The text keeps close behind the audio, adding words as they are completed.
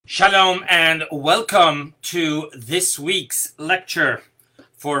Shalom and welcome to this week's lecture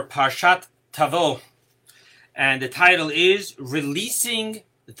for Parshat Tavo. And the title is Releasing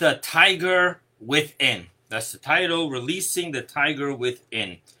the Tiger Within. That's the title, Releasing the Tiger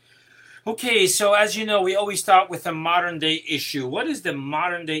Within. Okay, so as you know, we always start with a modern day issue. What is the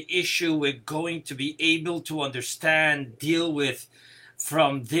modern day issue we're going to be able to understand, deal with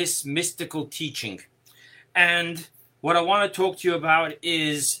from this mystical teaching? And what I want to talk to you about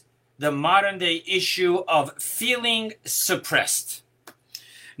is the modern day issue of feeling suppressed.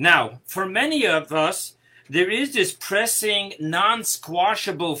 Now, for many of us, there is this pressing,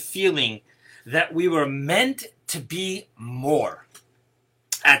 non-squashable feeling that we were meant to be more.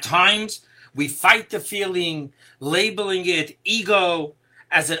 At times, we fight the feeling, labeling it ego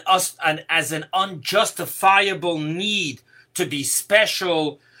as an unjustifiable need to be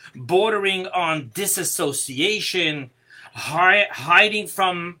special, bordering on disassociation, hiding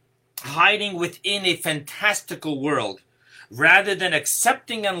within a fantastical world, rather than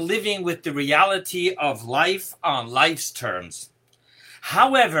accepting and living with the reality of life on life's terms.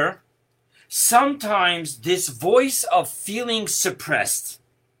 However, sometimes this voice of feeling suppressed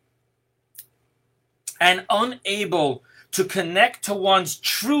and unable to connect to one's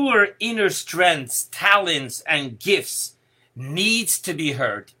truer inner strengths, talents, and gifts needs to be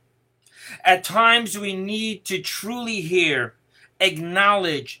heard. At times we need to truly hear,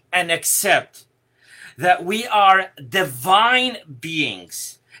 acknowledge, and accept that we are divine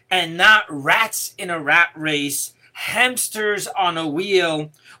beings and not rats in a rat race, hamsters on a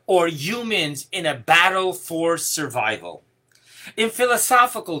wheel, or humans in a battle for survival. In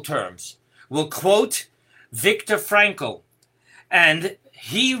philosophical terms, we'll quote Viktor Frankl, and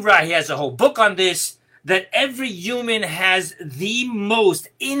he has a whole book on this, that every human has the most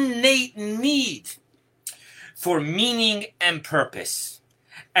innate need for meaning and purpose.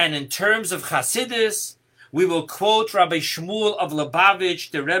 And in terms of Hasidus, we will quote Rabbi Shmuel of Lubavitch,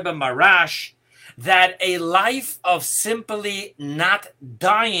 the Rebbe Marash, that a life of simply not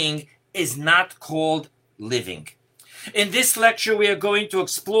dying is not called living. In this lecture, we are going to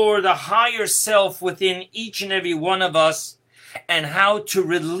explore the higher self within each and every one of us and how to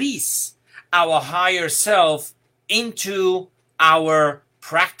release our higher self into our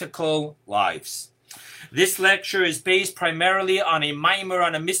practical lives. This lecture is based primarily on a mimer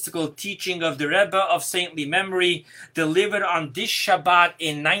on a mystical teaching of the Rebbe of saintly memory, delivered on this Shabbat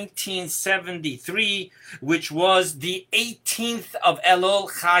in 1973, which was the 18th of Elul,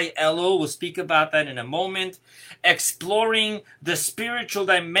 Chai Elul. We'll speak about that in a moment. Exploring the spiritual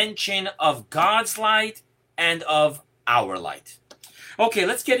dimension of God's light and of our light. Okay,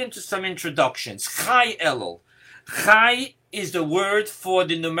 let's get into some introductions. Chai Elul. Chai is the word for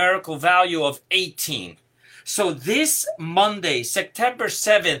the numerical value of 18. So this Monday, September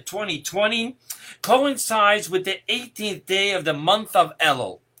 7th, 2020, coincides with the 18th day of the month of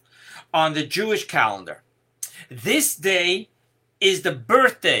Elul on the Jewish calendar. This day is the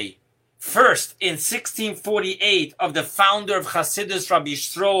birthday, first in 1648, of the founder of Hasidus, Rabbi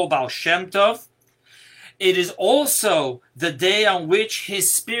Yisroel Baal Shem Tov. It is also the day on which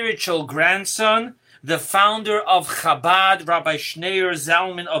his spiritual grandson, the founder of Chabad, Rabbi Schneur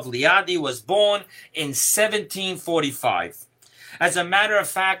Zalman of Liadi, was born in 1745. As a matter of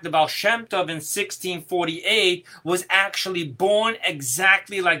fact, the Baal Shem Tov in 1648 was actually born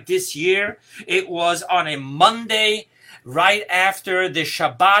exactly like this year. It was on a Monday, right after the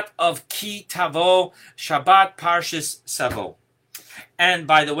Shabbat of Ki Tavo, Shabbat Parshas Savo. And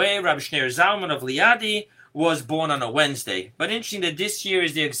by the way, Rabbi Schneur Zalman of Liadi was born on a Wednesday. But interesting that this year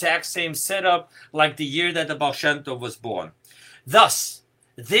is the exact same setup like the year that the Baal Shem Tov was born. Thus,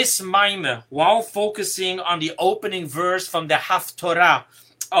 this mimer, while focusing on the opening verse from the Haftorah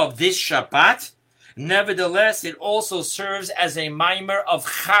of this Shabbat, nevertheless, it also serves as a mimer of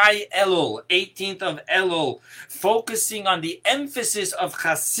Chai Elul, 18th of Elul, focusing on the emphasis of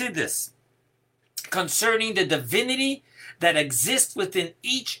Hasidus concerning the divinity that exists within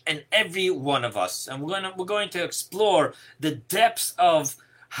each and every one of us. And we're going to explore the depths of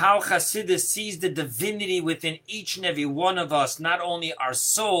how Hasidus sees the divinity within each and every one of us, not only our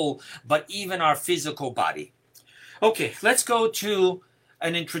soul, but even our physical body. Okay, let's go to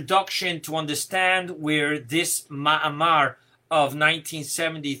an introduction to understand where this Ma'amar of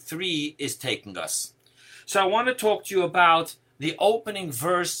 1973 is taking us. So I want to talk to you about the opening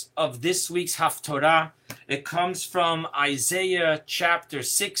verse of this week's Haftorah. It comes from Isaiah chapter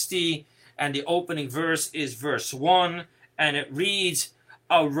 60, and the opening verse is verse 1, and it reads,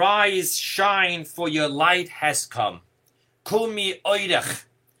 "Arise, shine, for your light has come. Kumi oirech."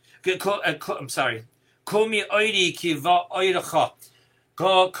 Kumi oiri ki va oirecha.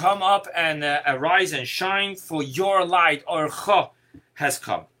 Go, come up and arise and shine, for your light, Orcha, has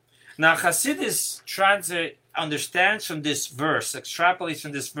come. Now, Hasidus understands from this verse, extrapolates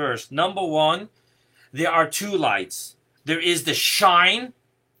from this verse. Number one, there are two lights. There is the shine,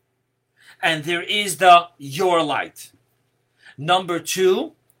 and there is the your light. Number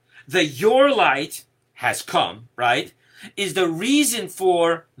two, the your light has come, right, is the reason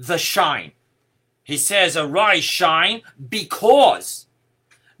for the shine. He says, arise, shine, because.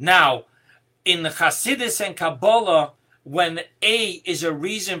 Now, in the Hasidus and Kabbalah, when A is a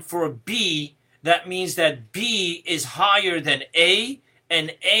reason for B, that means that B is higher than A,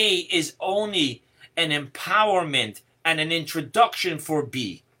 and A is only an empowerment and an introduction for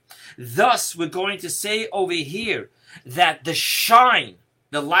B. Thus, we're going to say over here that the shine,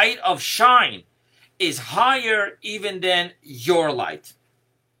 the light of shine, is higher even than your light.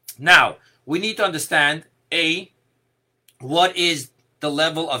 Now, we need to understand, A, what is the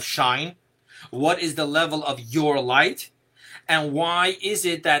level of shine? What is the level of your light? And why is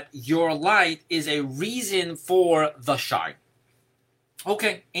it that your light is a reason for the shine?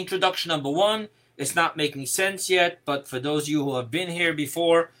 Okay, introduction number one. It's not making sense yet, but for those of you who have been here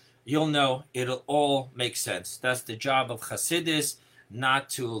before, you'll know it'll all make sense. That's the job of Hasidus,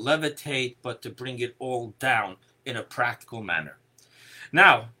 not to levitate, but to bring it all down in a practical manner.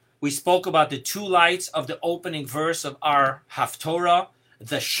 Now, we spoke about the two lights of the opening verse of our Haftorah,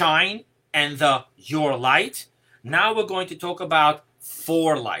 the shine and the your light. Now we're going to talk about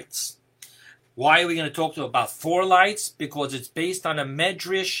four lights. Why are we going to talk about four lights? Because it's based on a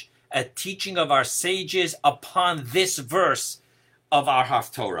medrash, a teaching of our sages upon this verse of our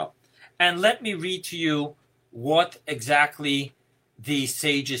Haftorah. And let me read to you what exactly the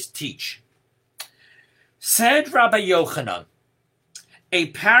sages teach. Said Rabbi Yochanan,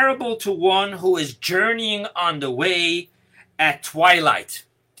 a parable to one who is journeying on the way at twilight,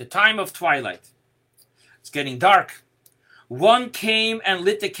 the time of twilight. It's getting dark. One came and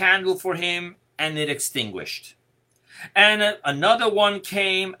lit the candle for him, and it extinguished. And another one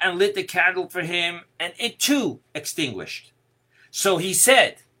came and lit the candle for him, and it too extinguished. So he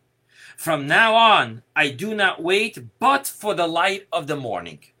said, from now on, I do not wait but for the light of the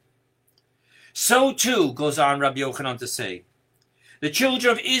morning. So too, goes on Rabbi Yochanan to say, the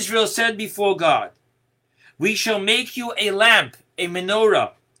children of Israel said before God, we shall make you a lamp, a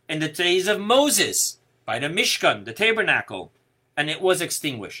menorah, in the days of Moses, by the Mishkan, the tabernacle, and it was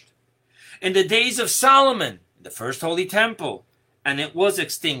extinguished. In the days of Solomon, the first holy temple, and it was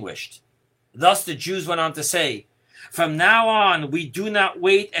extinguished. Thus the Jews went on to say, from now on we do not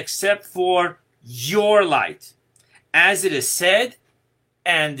wait except for your light. As it is said,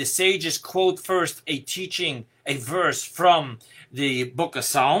 and the sages quote first a teaching, a verse from the book of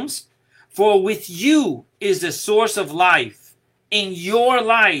Psalms, for with you is the source of life. In your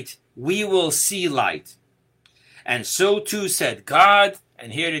light we will see light. And so too said God,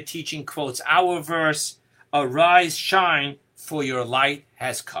 and here the teaching quotes our verse, arise, shine, for your light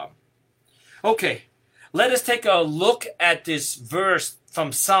has come. Okay, let us take a look at this verse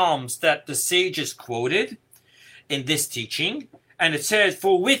from Psalms that the sages quoted in this teaching. And it says,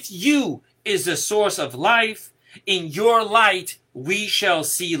 for with you is the source of life. In your light we shall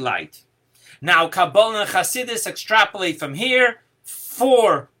see light. Now, Kabbalah and Hasidus extrapolate from here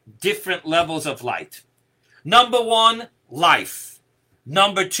four different levels of light. Number one, life.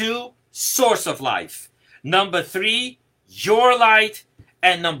 Number two, source of life. Number three, your light.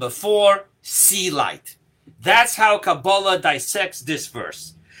 And number four, see light. That's how Kabbalah dissects this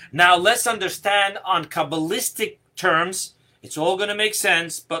verse. Now, let's understand on Kabbalistic terms. It's all going to make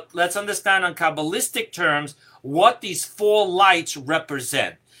sense, but let's understand on Kabbalistic terms what these four lights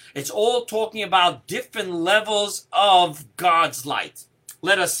represent. It's all talking about different levels of God's light.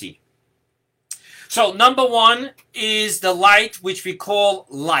 Let us see. So number one is the light which we call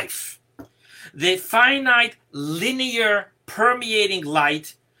life. The finite, linear, permeating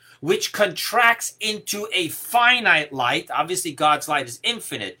light which contracts into a finite light. Obviously, God's light is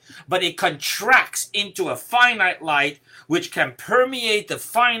infinite, but it contracts into a finite light which can permeate the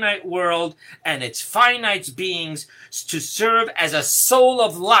finite world and its finite beings to serve as a soul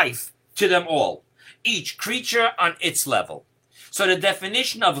of life to them all, each creature on its level. So the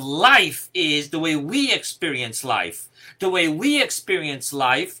definition of life is the way we experience life. The way we experience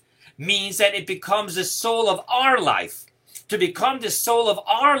life means that it becomes the soul of our life. To become the soul of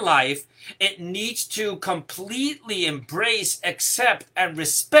our life, it needs to completely embrace, accept, and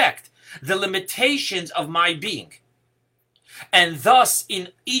respect the limitations of my being. And thus, in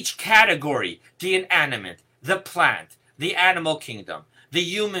each category, the inanimate, the plant, the animal kingdom, the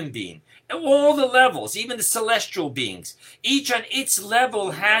human being, all the levels, even the celestial beings, each on its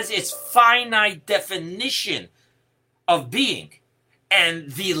level has its finite definition of being.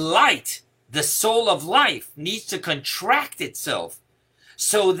 And the light, the soul of life, needs to contract itself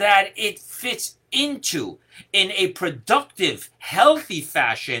so that it fits into, in a productive, healthy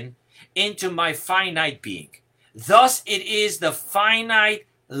fashion, into my finite being. Thus, it is the finite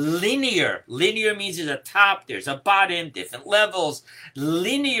linear. Linear means there's a top, there's a bottom, different levels.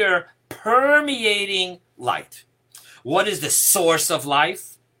 Linear permeating light. What is the source of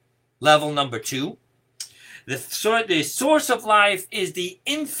life? Level number 2. The source of life is the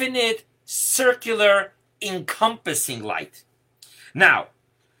infinite, circular, encompassing light. Now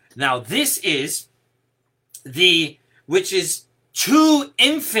this is which is too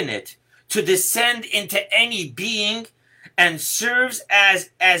infinite to descend into any being and serves as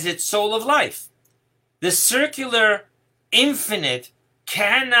its soul of life. The circular infinite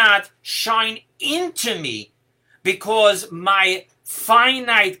cannot shine into me because my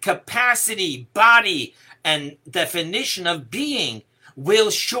finite capacity, body, and definition of being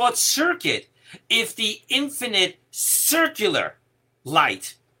will short circuit if the infinite circular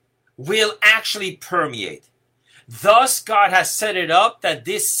light will actually permeate. Thus, God has set it up that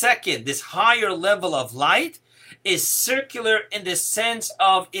this higher level of light is circular in the sense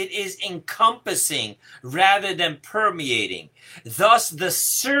of it is encompassing rather than permeating. Thus, the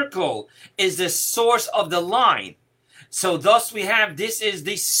circle is the source of the line. So thus we have, this is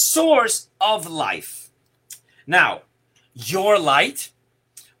the source of life. Now, your light,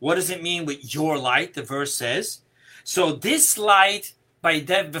 what does it mean with your light? The verse says, so this light, by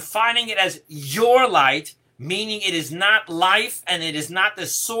defining it as your light, meaning it is not life and it is not the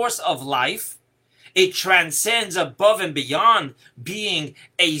source of life, it transcends above and beyond being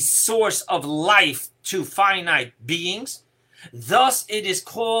a source of life to finite beings. Thus, it is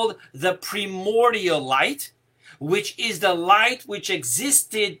called the primordial light, which is the light which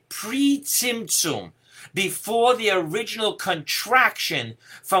existed pre-Tzimtzum, before the original contraction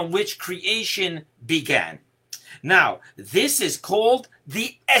from which creation began. Now, this is called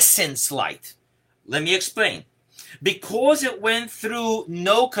the essence light. Let me explain. Because it went through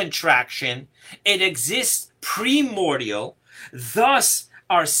no contraction, it exists primordial. Thus,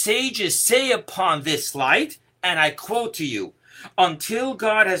 our sages say upon this light, and I quote to you, until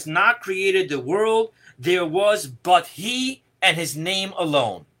God has not created the world, there was but He and His name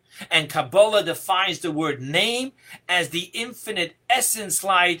alone. And Kabbalah defines the word name as the infinite essence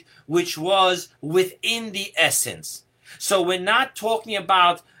light, which was within the essence. So we're not talking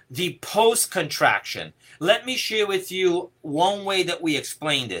about the post-contraction. Let me share with you one way that we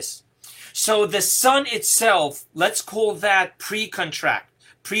explain this. So the sun itself, let's call that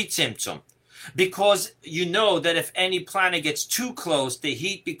pre-Tzimtzum. Because you know that if any planet gets too close, the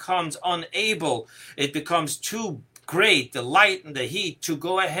heat becomes unable, it becomes too great, the light and the heat, to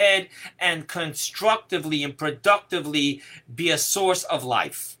go ahead and constructively and productively be a source of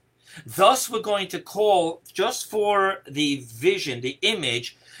life. Thus, we're going to call, just for the vision, the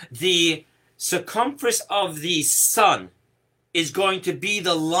image, the circumference of the sun is going to be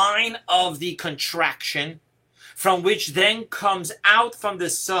the line of the contraction, from which then comes out from the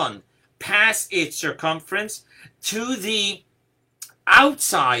sun, past its circumference, to the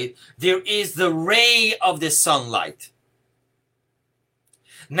outside, there is the ray of the sunlight.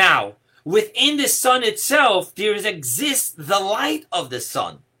 Now, within the sun itself, there exists the light of the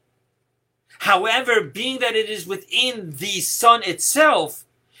sun. However, being that it is within the sun itself,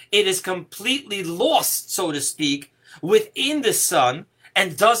 it is completely lost, so to speak, within the sun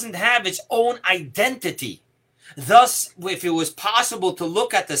and doesn't have its own identity. Thus, if it was possible to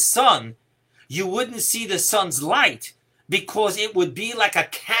look at the sun, you wouldn't see the sun's light, because it would be like a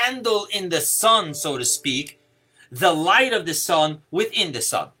candle in the sun, so to speak, the light of the sun within the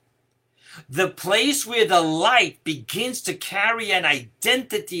sun. The place where the light begins to carry an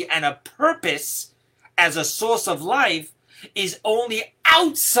identity and a purpose as a source of life is only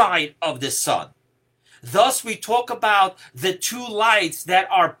outside of the sun. Thus, we talk about the two lights that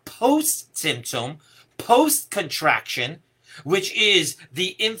are post-Tzimtzum, post-contraction, which is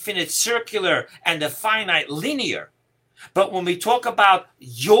the infinite circular and the finite linear. But when we talk about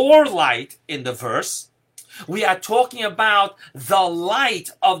your light in the verse, we are talking about the light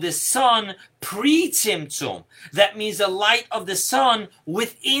of the sun pre-Tzimtzum. That means the light of the sun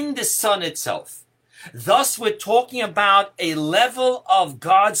within the sun itself. Thus, we're talking about a level of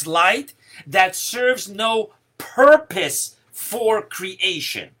God's light that serves no purpose for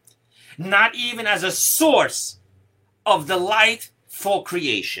creation, not even as a source of the light for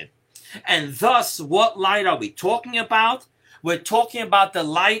creation. And thus, what light are we talking about? We're talking about the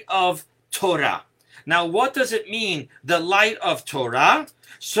light of Torah. Now, what does it mean, the light of Torah?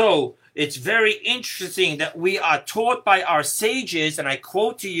 So, it's very interesting that we are taught by our sages, and I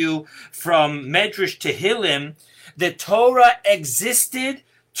quote to you from Medrash Tehillim, the Torah existed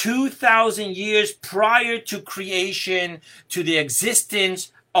 2,000 years prior to creation, to the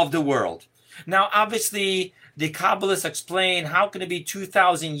existence of the world. Now, obviously, the Kabbalists explain how can it be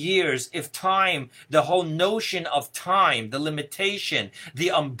 2,000 years if time, the whole notion of time, the limitation, the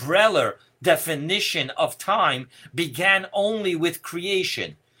umbrella definition of time began only with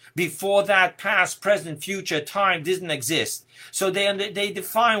creation. Before that, past, present, future, time didn't exist. So they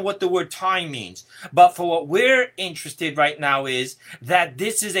define what the word time means. But for what we're interested right now is that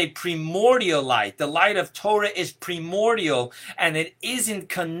this is a primordial light. The light of Torah is primordial, and it isn't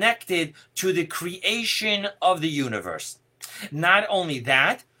connected to the creation of the universe. Not only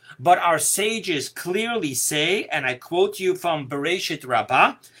that, but our sages clearly say, and I quote you from Bereshit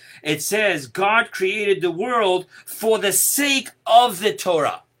Rabbah, it says, God created the world for the sake of the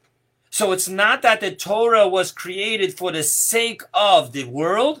Torah. So it's not that the Torah was created for the sake of the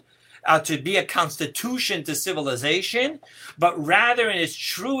world, to be a constitution to civilization, but rather in its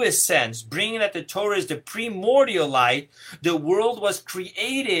truest sense, bringing that the Torah is the primordial light, the world was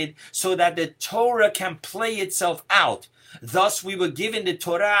created so that the Torah can play itself out. Thus we were given the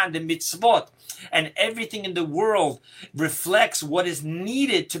Torah and the mitzvot, and everything in the world reflects what is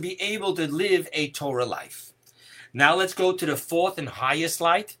needed to be able to live a Torah life. Now let's go to the fourth and highest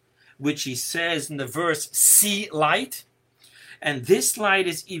light, which he says in the verse, see light. And this light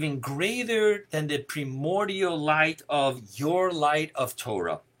is even greater than the primordial light of your light of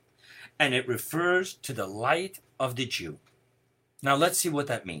Torah. And it refers to the light of the Jew. Now let's see what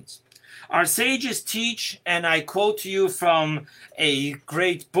that means. Our sages teach, and I quote to you from a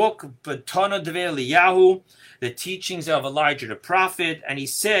great book, Batana Dve Eliyahu, the teachings of Elijah the prophet, and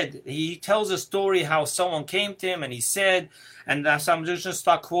he tells a story how someone came to him and he said, and so I'm just going to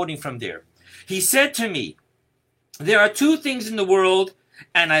start quoting from there. He said to me, there are two things in the world,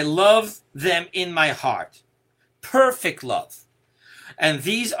 and I love them in my heart. Perfect love. And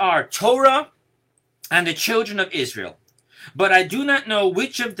these are Torah and the children of Israel. But I do not know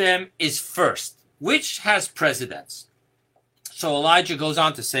which of them is first, which has precedence. So Elijah goes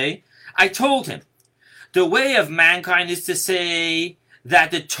on to say, I told him, the way of mankind is to say that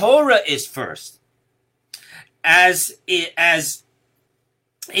the Torah is first. As it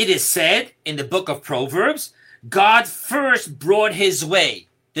is said in the book of Proverbs, God first brought his way,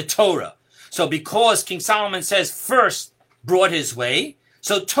 the Torah. So because King Solomon says first brought his way,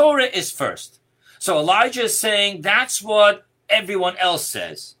 so Torah is first. So Elijah is saying that's what everyone else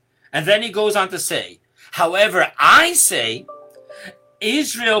says. And then he goes on to say, however, I say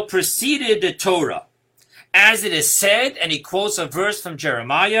Israel preceded the Torah. As it is said, and he quotes a verse from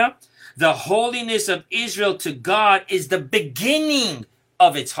Jeremiah, the holiness of Israel to God is the beginning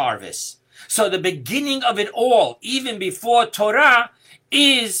of its harvest. So the beginning of it all, even before Torah,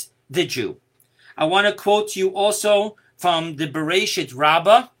 is the Jew. I want to quote you also from the Bereshit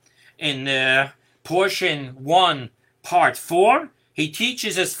Rabbah in portion 1, part 4. He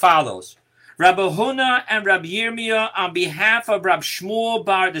teaches as follows. Rabbi Huna and Rabbi Yirmiyah, on behalf of Rabbi Shmuel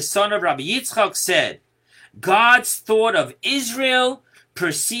Bar, the son of Rabbi Yitzchak, said, God's thought of Israel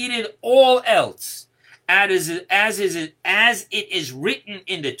preceded all else, as it is written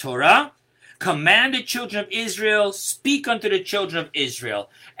in the Torah, command the children of Israel, speak unto the children of Israel.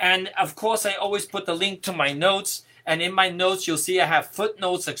 And of course, I always put the link to my notes. And in my notes, you'll see I have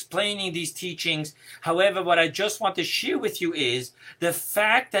footnotes explaining these teachings. However, what I just want to share with you is the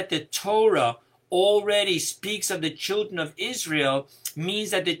fact that the Torah already speaks of the children of Israel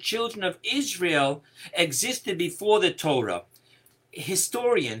means that the children of Israel existed before the Torah.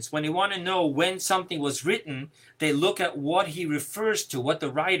 Historians, when they want to know when something was written, they look at what he refers to, what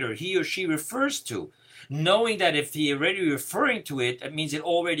the writer, he or she refers to. Knowing that if he already referring to it, that means it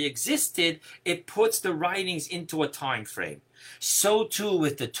already existed, it puts the writings into a time frame. So too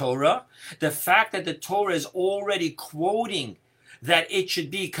with the Torah. The fact that the Torah is already quoting that it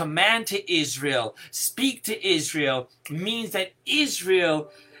should be command to Israel, speak to Israel, means that Israel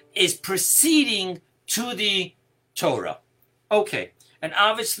is proceeding to the Torah. Okay, and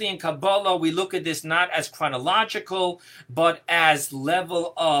obviously in Kabbalah, we look at this not as chronological, but as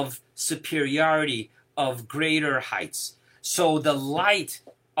level of superiority, of greater heights. So the light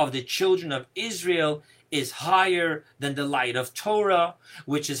of the children of Israel is higher than the light of Torah,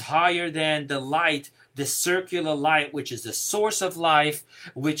 which is higher than the light, the circular light, which is the source of life,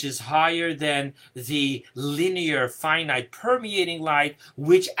 which is higher than the linear, finite, permeating light,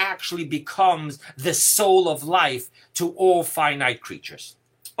 which actually becomes the soul of life to all finite creatures.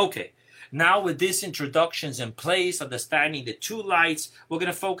 Okay, Now with these introductions in place, understanding the two lights, we're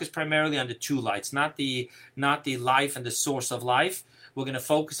going to focus primarily on the two lights, not the life and the source of life. We're going to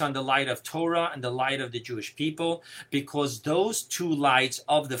focus on the light of Torah and the light of the Jewish people, because those two lights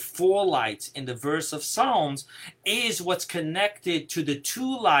of the four lights in the verse of Psalms is what's connected to the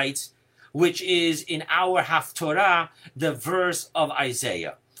two lights, which is in our Haftorah, the verse of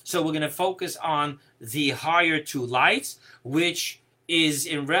Isaiah. So we're going to focus on the higher two lights, which is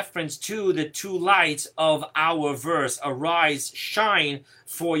in reference to the two lights of our verse, arise, shine,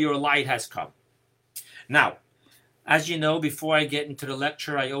 for your light has come. Now, as you know, before I get into the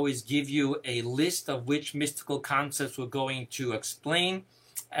lecture, I always give you a list of which mystical concepts we're going to explain,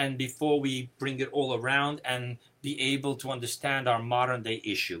 and before we bring it all around and be able to understand our modern day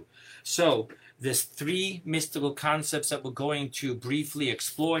issue. So, there's three mystical concepts that we're going to briefly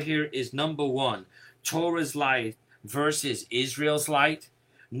explore here. Is number one, Torah's light versus Israel's light.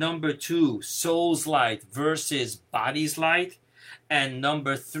 Number two, soul's light versus body's light. And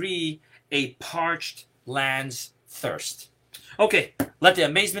number three, a parched land's thirst. Okay, let the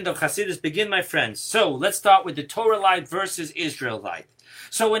amazement of Hasidus begin, my friends. So let's start with the Torah light versus Israel light.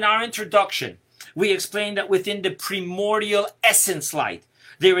 So in our introduction, we explained that within the primordial essence light,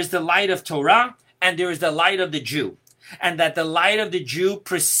 there is the light of Torah and there is the light of the Jew. And that the light of the Jew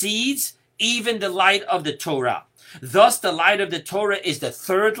precedes even the light of the Torah. Thus, the light of the Torah is the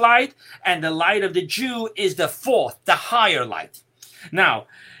third light, and the light of the Jew is the fourth, the higher light. Now,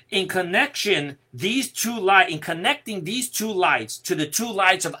 in connecting these two lights to the two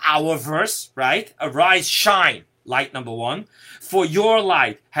lights of our verse, right? Arise, shine, light number one. For your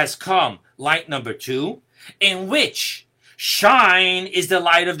light has come, light number two, in which shine is the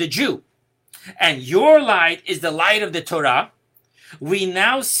light of the Jew, and your light is the light of the Torah. We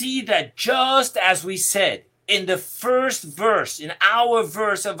now see that just as we said in the first verse, in our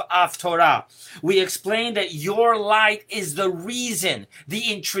verse of Torah, we explained that your light is the reason, the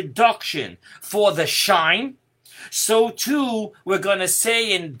introduction for the shine. So too, we're going to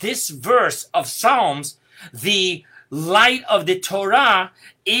say in this verse of Psalms, the light of the Torah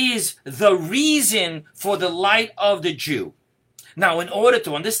is the reason for the light of the Jew. Now, in order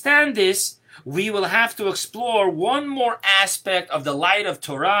to understand this, we will have to explore one more aspect of the light of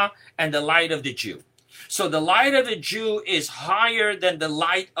Torah and the light of the Jew. So the light of the Jew is higher than the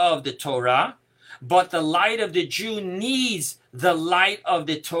light of the Torah, but the light of the Jew needs the light of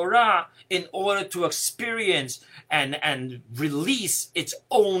the Torah in order to experience and release its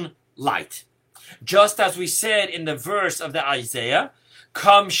own light. Just as we said in the verse of the Isaiah,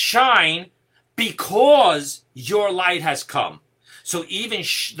 come shine because your light has come. So even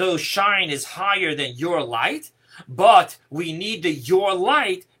though shine is higher than your light, but we need the your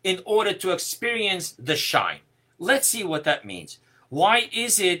light in order to experience the shine. Let's see what that means. Why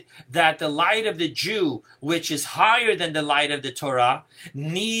is it that the light of the Jew, which is higher than the light of the Torah,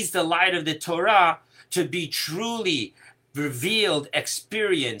 needs the light of the Torah to be truly revealed,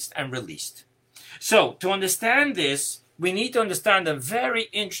 experienced, and released? So, to understand this, we need to understand a very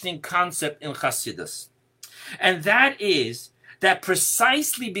interesting concept in Hasidus. And that is that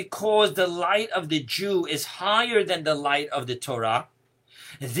precisely because the light of the Jew is higher than the light of the Torah,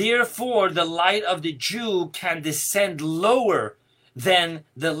 therefore the light of the Jew can descend lower than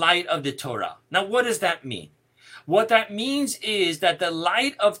the light of the Torah. Now, what does that mean? What that means is that the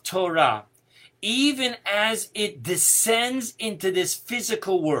light of Torah, even as it descends into this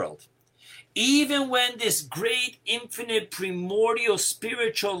physical world, even when this great, infinite, primordial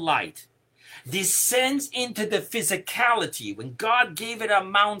spiritual light descends into the physicality, when God gave it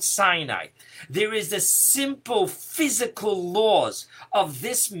on Mount Sinai, there is the simple physical laws of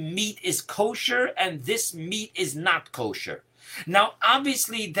this meat is kosher and this meat is not kosher. Now,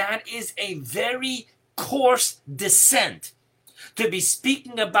 obviously, that is a very coarse descent to be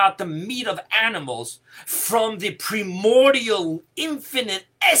speaking about the meat of animals from the primordial, infinite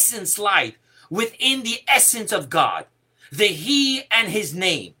essence light within the essence of God, the He and His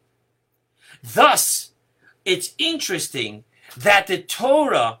name. Thus, it's interesting that the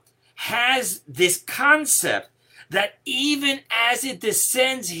Torah has this concept that even as it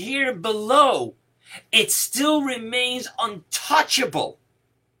descends here below, it still remains untouchable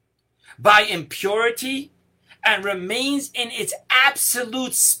by impurity and remains in its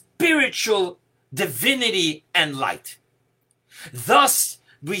absolute spiritual divinity and light. Thus,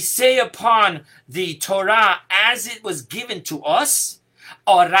 we say upon the Torah as it was given to us,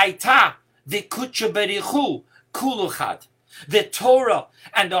 Oraita v'kutsha berichu kuluchad. The Torah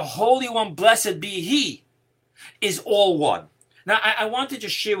and the Holy One, blessed be He, is all one. Now, I wanted to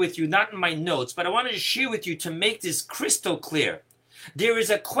share with you, not in my notes, but I wanted to share with you to make this crystal clear, There is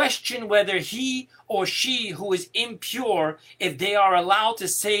a question whether he or she who is impure, if they are allowed to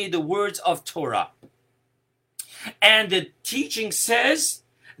say the words of Torah. And the teaching says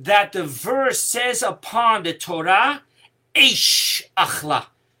that the verse says upon the Torah, Eish Achla.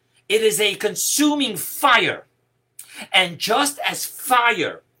 It is a consuming fire. And just as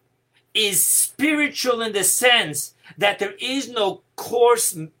fire is spiritual in the sense that there is no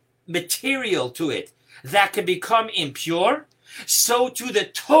coarse material to it that can become impure, so too the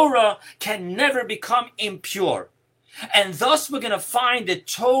Torah can never become impure. And thus we're going to find the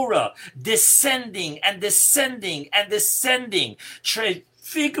Torah descending and descending and descending,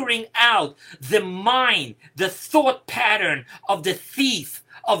 figuring out the mind, the thought pattern of the thief,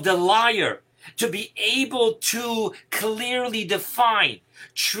 of the liar, to be able to clearly define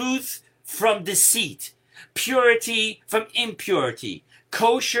truth from deceit, purity from impurity,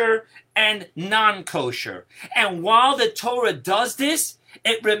 kosher and non-kosher. And while the Torah does this,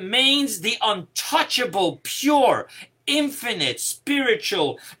 it remains the untouchable, pure, infinite,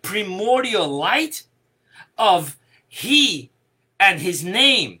 spiritual, primordial light of He and His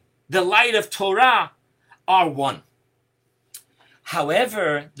name, the light of Torah, are one.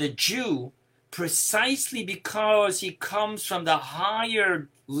 However, the Jew, precisely because he comes from the higher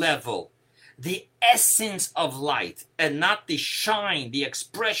level, the essence of light, and not the shine, the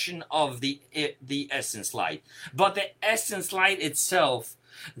expression of the essence light, but the essence light itself.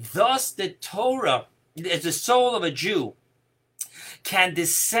 Thus the Torah, the soul of a Jew, can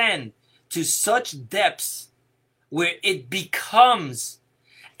descend to such depths where it becomes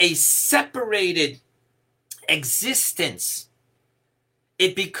a separated existence.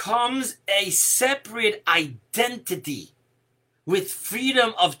 It becomes a separate identity with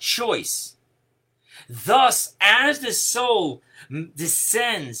freedom of choice. Thus, as the soul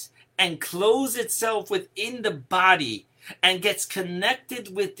descends and closes itself within the body and gets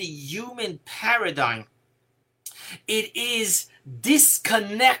connected with the human paradigm, it is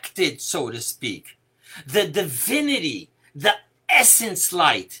disconnected, so to speak. The divinity, the essence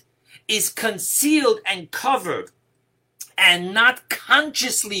light, is concealed and covered and not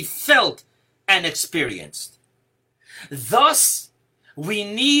consciously felt and experienced. Thus, we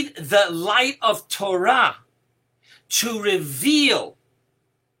need the light of Torah to reveal,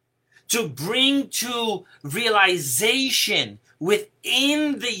 to bring to realization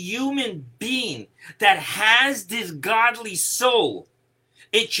within the human being that has this godly soul.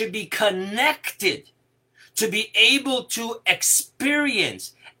 It should be connected to be able to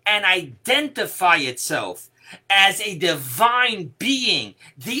experience and identify itself as a divine being,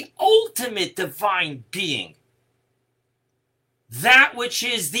 the ultimate divine being. That which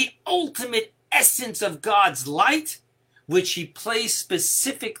is the ultimate essence of God's light, which He placed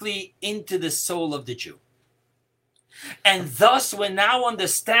specifically into the soul of the Jew. And thus we're now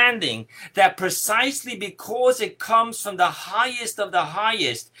understanding that precisely because it comes from the highest of the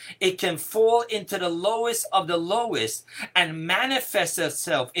highest, it can fall into the lowest of the lowest and manifest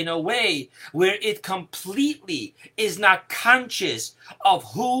itself in a way where it completely is not conscious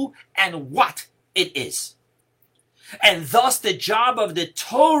of who and what it is. And thus the job of the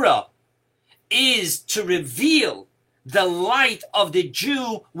Torah is to reveal the light of the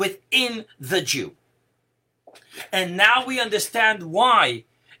Jew within the Jew. And now we understand why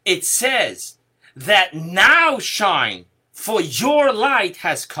it says that now shine, for your light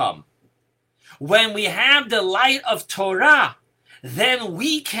has come. When we have the light of Torah, then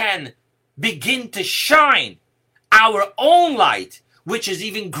we can begin to shine our own light, which is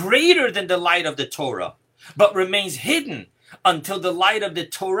even greater than the light of the Torah, but remains hidden until the light of the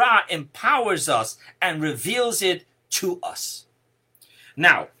Torah empowers us and reveals it to us.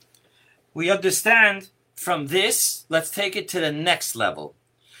 Now, we understand from this, let's take it to the next level.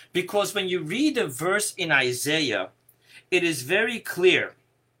 Because when you read the verse in Isaiah, it is very clear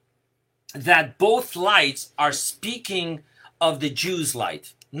that both lights are speaking of the Jew's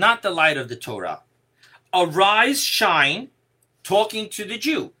light, not the light of the Torah. Arise, shine, talking to the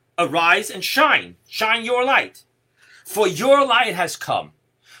Jew. Arise and shine. Shine your light. For your light has come.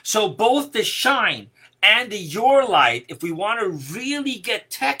 So both the shine and the your light, if we want to really get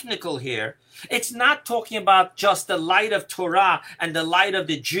technical here, it's not talking about just the light of Torah and the light of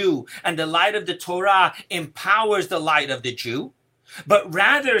the Jew, and the light of the Torah empowers the light of the Jew, but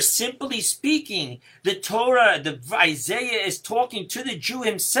rather, simply speaking, the Torah, the Isaiah is talking to the Jew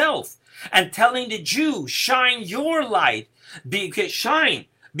himself and telling the Jew, shine your light, shine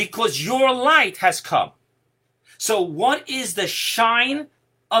because your light has come. So what is the shine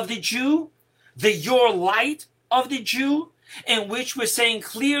of the Jew? The your light of the Jew? In which we're saying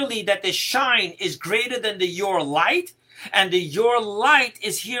clearly that the shine is greater than the your light, And the your light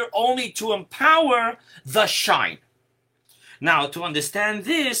is here only to empower the shine. Now, to understand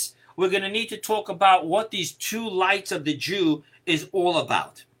this, we're going to need to talk about what these two lights of the Jew is all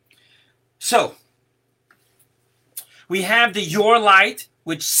about. So, we have the your light,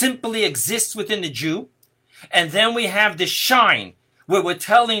 which simply exists within the Jew. And then we have the shine, where we're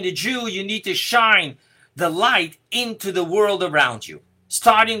telling the Jew you need to shine the light into the world around you,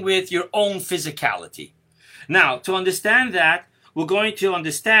 starting with your own physicality. Now, to understand that, we're going to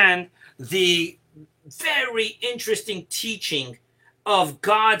understand the very interesting teaching of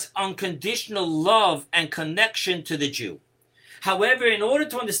God's unconditional love and connection to the Jew. However, in order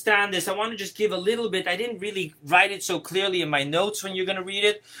to understand this, I want to just give a little bit. I didn't really write it so clearly in my notes when you're going to read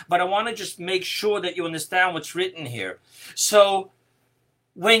it, but I want to just make sure that you understand what's written here. So,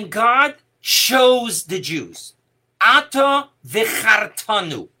 when God chose the Jews, Ata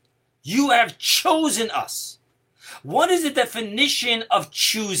v'chartanu, you have chosen us. What is the definition of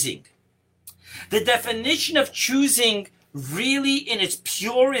choosing? The definition of choosing, really in its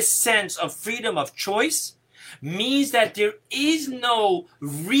purest sense of freedom of choice, means that there is no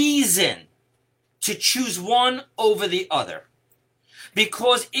reason to choose one over the other.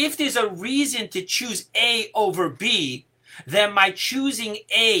 Because if there's a reason to choose A over B, then my choosing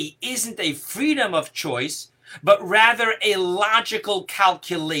A isn't a freedom of choice, but rather a logical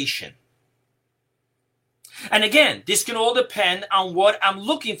calculation. And again, this can all depend on what I'm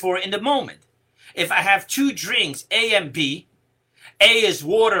looking for in the moment. If I have two drinks, A and B, A is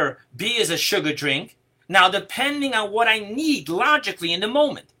water, B is a sugar drink. Now, depending on what I need logically in the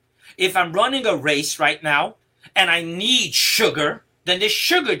moment. If I'm running a race right now and I need sugar, then this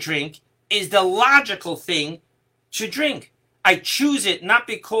sugar drink is the logical thing to drink. I choose it not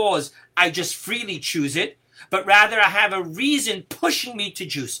because I just freely choose it, but rather I have a reason pushing me to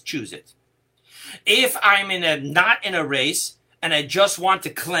choose it. If I'm not in a race and I just want to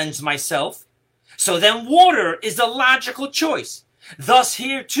cleanse myself, so then water is the logical choice. Thus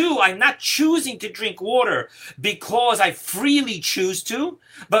here too, I'm not choosing to drink water because I freely choose to,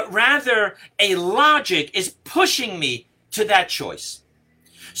 but rather a logic is pushing me to that choice.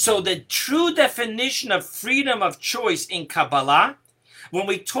 So the true definition of freedom of choice in Kabbalah, when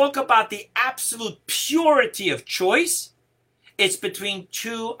we talk about the absolute purity of choice, it's between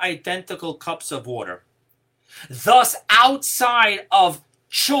two identical cups of water. Thus, outside of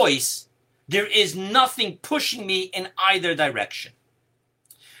choice, there is nothing pushing me in either direction.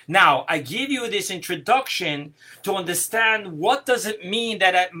 Now, I give you this introduction to understand what does it mean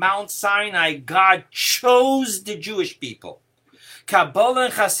that at Mount Sinai, God chose the Jewish people. Kabbalah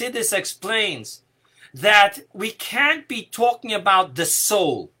and Hasidus explains that we can't be talking about the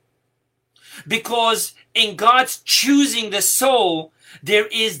soul, because in God's choosing the soul, there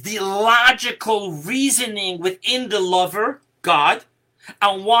is the logical reasoning within the lover, God,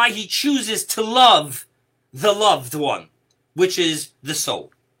 and why he chooses to love the loved one, which is the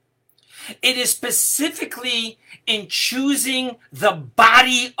soul. It is specifically in choosing the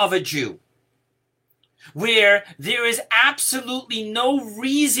body of a Jew, where there is absolutely no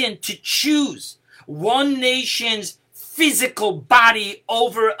reason to choose one nation's physical body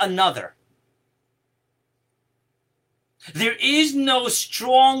over another. There is no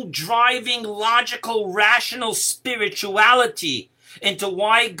strong, driving, logical, rational spirituality into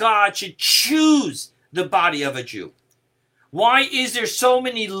why God should choose the body of a Jew. Why is there so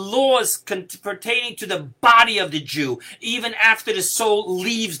many laws pertaining to the body of the Jew, even after the soul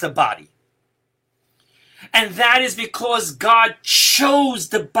leaves the body? And that is because God chose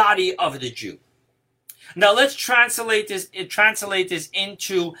the body of the Jew. Now let's translate this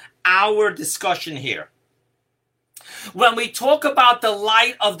into our discussion here. When we talk about the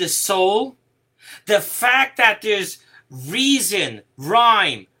light of the soul, the fact that there's reason,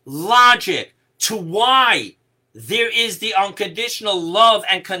 rhyme, logic to why there is the unconditional love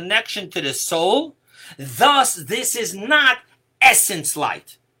and connection to the soul, thus this is not essence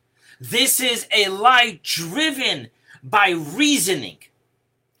light. This is a light driven by reasoning.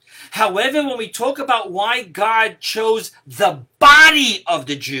 However, when we talk about why God chose the body of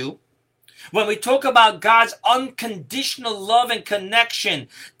the Jew, when we talk about God's unconditional love and connection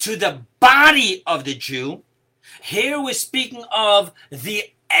to the body of the Jew, here we're speaking of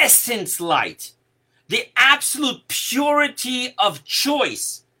the essence light, the absolute purity of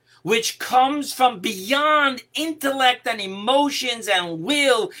choice, which comes from beyond intellect and emotions and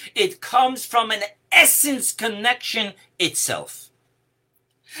will. It comes from an essence connection itself.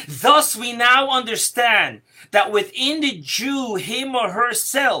 Thus, we now understand that within the Jew, him or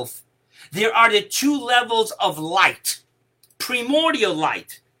herself, there are the two levels of light. Primordial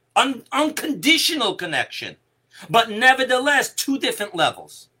light, unconditional connection, But nevertheless, two different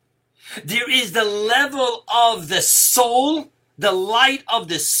levels. There is the level of the soul, the light of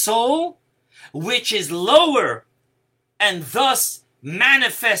the soul, which is lower and thus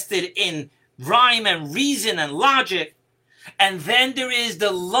manifested in rhyme and reason and logic. And then there is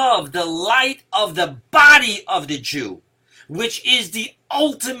the love, the light of the body of the Jew, which is the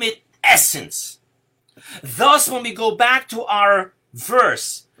ultimate essence. Thus, when we go back to our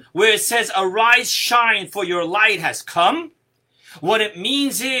verse where it says, arise, shine, for your light has come, what it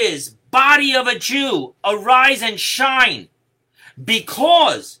means is, body of a Jew, arise and shine,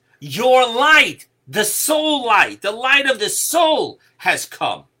 because your light, the soul light, the light of the soul has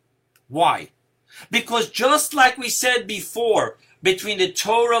come. Why? Because just like we said before, between the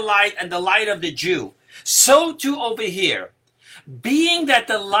Torah light and the light of the Jew, so too over here, being that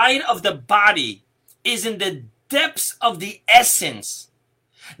the light of the body is in the depths of the essence,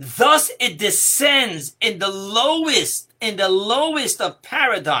 thus it descends in the lowest of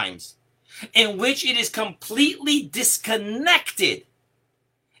paradigms, in which it is completely disconnected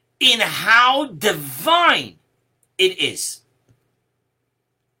in how divine it is.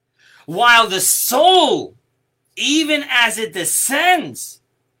 While the soul, even as it descends,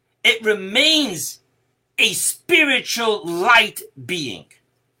 it remains a spiritual light being.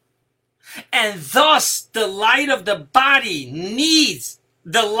 And thus the light of the body needs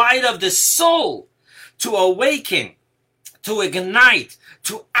the light of the soul to awaken, to ignite,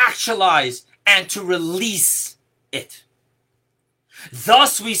 to actualize, and to release it.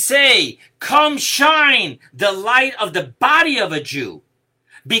 Thus we say, come shine the light of the body of a Jew,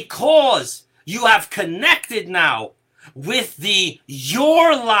 because you have connected now with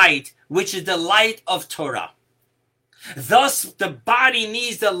your light, which is the light of Torah. Thus the body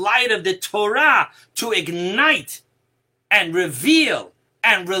needs the light of the Torah to ignite and reveal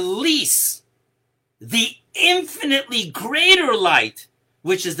and release the infinitely greater light,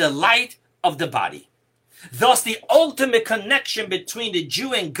 which is the light of the body. Thus, the ultimate connection between the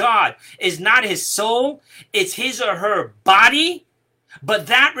Jew and God is not his soul, it's his or her body, but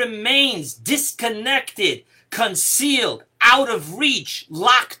that remains disconnected, concealed, out of reach,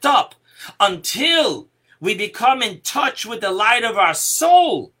 locked up, until we become in touch with the light of our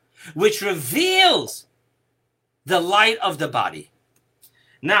soul, which reveals the light of the body.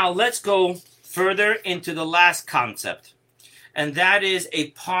 Now, let's go further into the last concept, and that is a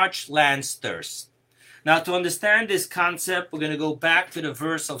parched land's thirst. Now, to understand this concept, we're going to go back to the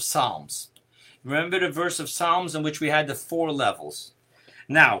verse of Psalms. Remember the verse of Psalms in which we had the 4 levels.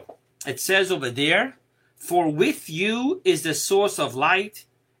 Now, it says over there, for with you is the source of light.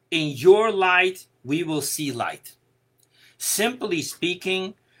 In your light, we will see light. Simply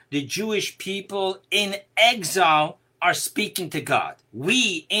speaking, the Jewish people in exile are speaking to God.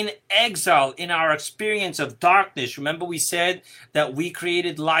 We in exile, in our experience of darkness, remember we said that we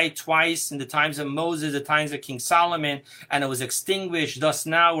created light twice in the times of Moses, the times of King Solomon, and it was extinguished. Thus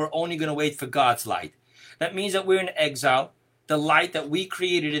now we're only going to wait for God's light. That means that we're in exile. The light that we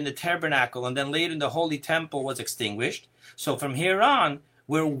created in the tabernacle and then later in the holy temple was extinguished. So from here on,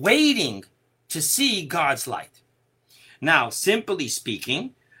 we're waiting to see God's light. Now, simply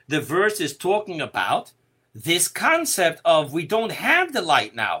speaking, the verse is talking about this concept of we don't have the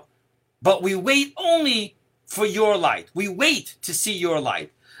light now, but we wait only for your light. We wait to see your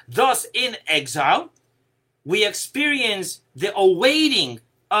light. Thus, in exile, we experience the awaiting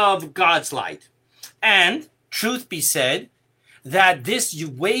of God's light. And, truth be said, that this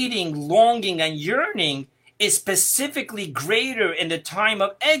waiting, longing, and yearning is specifically greater in the time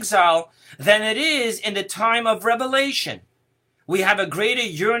of exile than it is in the time of revelation. We have a greater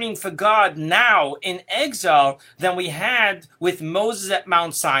yearning for God now in exile than we had with Moses at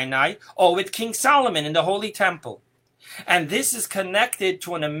Mount Sinai or with King Solomon in the Holy Temple. And this is connected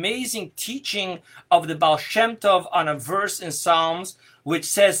to an amazing teaching of the Baal Shem Tov on a verse in Psalms which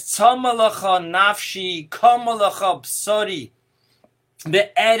says, Tzamalacha nafshi, kamalacha bsori,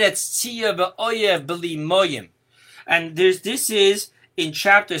 be'eretz tzia ve'oyev b'li moyim. And this is in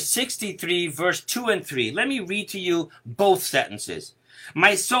chapter 63, verse 2 and 3. Let me read to you both sentences.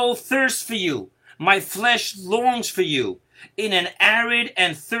 My soul thirsts for you. My flesh longs for you in an arid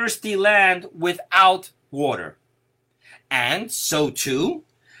and thirsty land without water. And so too,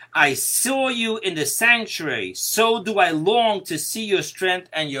 I saw you in the sanctuary. So do I long to see your strength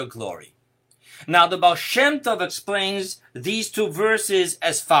and your glory. Now, the Baal Shem Tov explains these 2 verses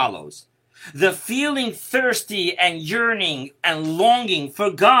as follows. The feeling thirsty and yearning and longing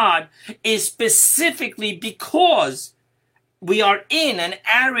for God is specifically because we are in an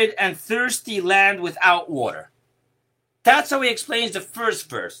arid and thirsty land without water. That's how he explains the first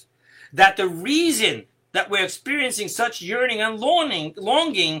verse. That the reason that we're experiencing such yearning and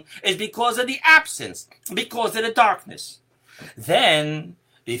longing is because of the absence, because of the darkness. Then,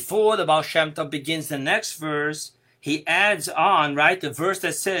 before the Baal Shem Tov begins the next verse, he adds on, right, the verse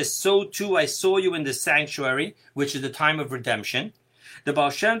that says, "So too I saw you in the sanctuary," which is the time of redemption. The Baal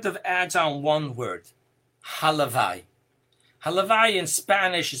Shem Tov adds on one word, halavai. Halavai in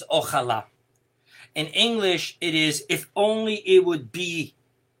Spanish is ochala. In English, it is "if only it would be,"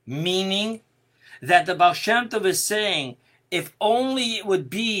 meaning that the Baal Shem Tov is saying, if only it would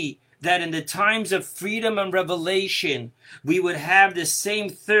be that in the times of freedom and revelation, we would have the same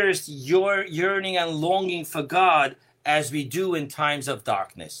thirst, yearning and longing for God as we do in times of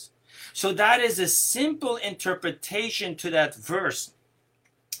darkness. So that is a simple interpretation to that verse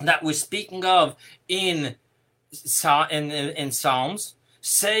that we're speaking of in Psalms,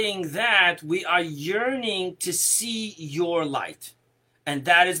 saying that we are yearning to see your light. And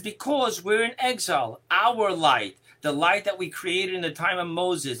that is because we're in exile. Our light, the light that we created in the time of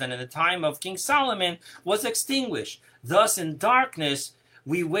Moses and in the time of King Solomon, was extinguished. Thus, in darkness,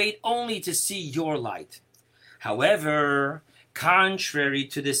 we wait only to see your light. However, contrary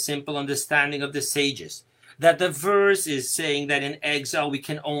to the simple understanding of the sages, that the verse is saying that in exile we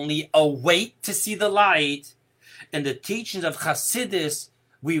can only await to see the light, in the teachings of Hasidus,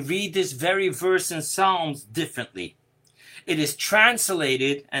 we read this very verse in Psalms differently. It is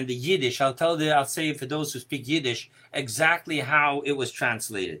translated, and the Yiddish, I'll say for those who speak Yiddish, exactly how it was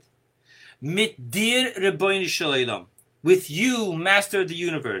translated. Mit dir, Rebbeinu Shel Olam, with you, Master of the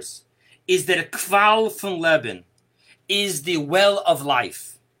Universe, is der Qual von Leben, is the well of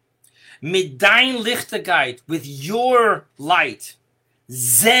life. Mit dein Lichtigkeit, with your light,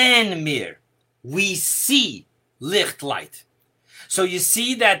 sehen mir, we see Licht, light. So you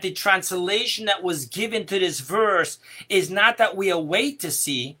see that the translation that was given to this verse is not that we await to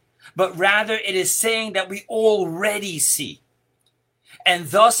see, but rather it is saying that we already see. And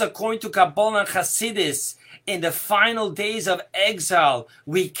thus, according to Kabbalah and Hasidus, in the final days of exile,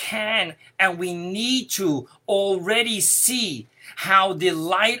 we can and we need to already see how the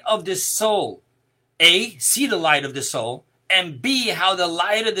light of the soul, A, see the light of the soul, and B, how the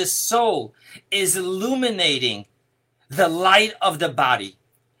light of the soul is illuminating the light of the body.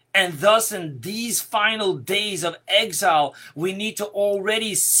 And thus, in these final days of exile, we need to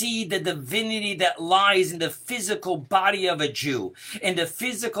already see the divinity that lies in the physical body of a Jew, in the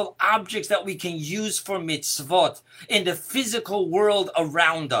physical objects that we can use for mitzvot, in the physical world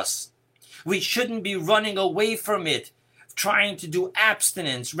around us. We shouldn't be running away from it, trying to do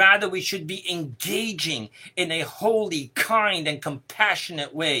abstinence. Rather, we should be engaging in a holy, kind, and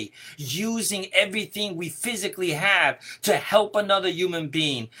compassionate way, using everything we physically have to help another human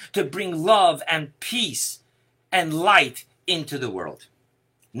being, to bring love and peace and light into the world.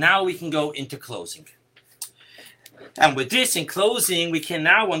 Now we can go into closing. And with this, in closing, we can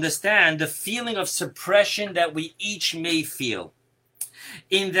now understand the feeling of suppression that we each may feel,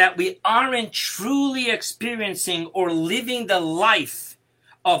 in that we aren't truly experiencing or living the life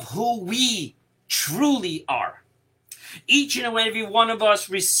of who we truly are. Each and every one of us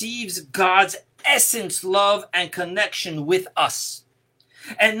receives God's essence, love, and connection with us.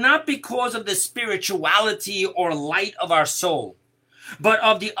 And not because of the spirituality or light of our soul, but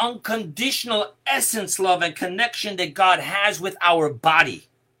of the unconditional essence, love, and connection that God has with our body.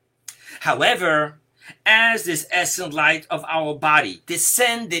 However, as this essence light of our body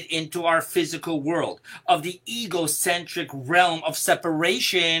descended into our physical world of the egocentric realm of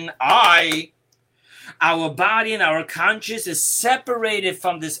separation, our body and our conscience is separated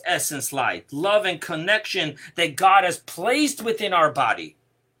from this essence light, love and connection that God has placed within our body.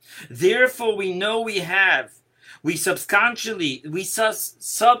 Therefore, we know we subconsciously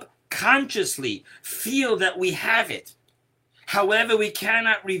feel that we have it. However, we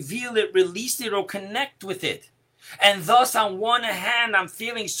cannot reveal it, release it, or connect with it. And thus, on one hand, I'm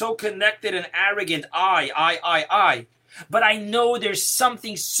feeling so connected and arrogant, I. But I know there's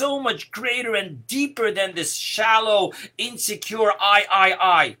something so much greater and deeper than this shallow, insecure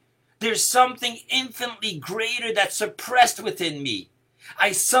I. There's something infinitely greater that's suppressed within me.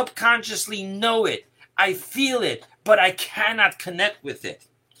 I subconsciously know it. I feel it, but I cannot connect with it.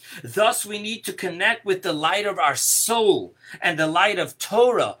 Thus, we need to connect with the light of our soul and the light of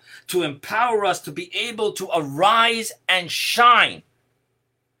Torah to empower us to be able to arise and shine.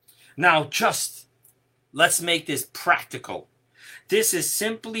 Now, let's make this practical. This is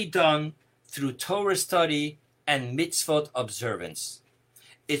simply done through Torah study and mitzvot observance.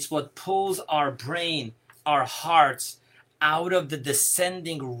 It's what pulls our brain, our hearts, out of the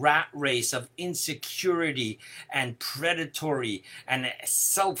descending rat race of insecurity and predatory and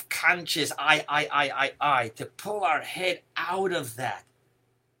self-conscious I, to pull our head out of that.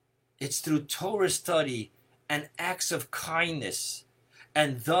 It's through Torah study and acts of kindness.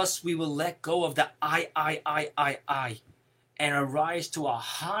 And thus we will let go of the I, and arise to a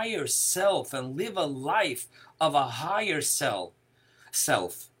higher self and live a life of a higher self,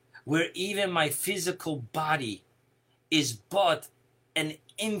 where even my physical body is but an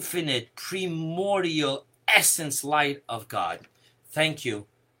infinite, primordial essence light of God. Thank you.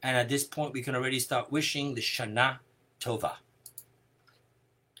 And at this point, we can already start wishing the Shana Tova.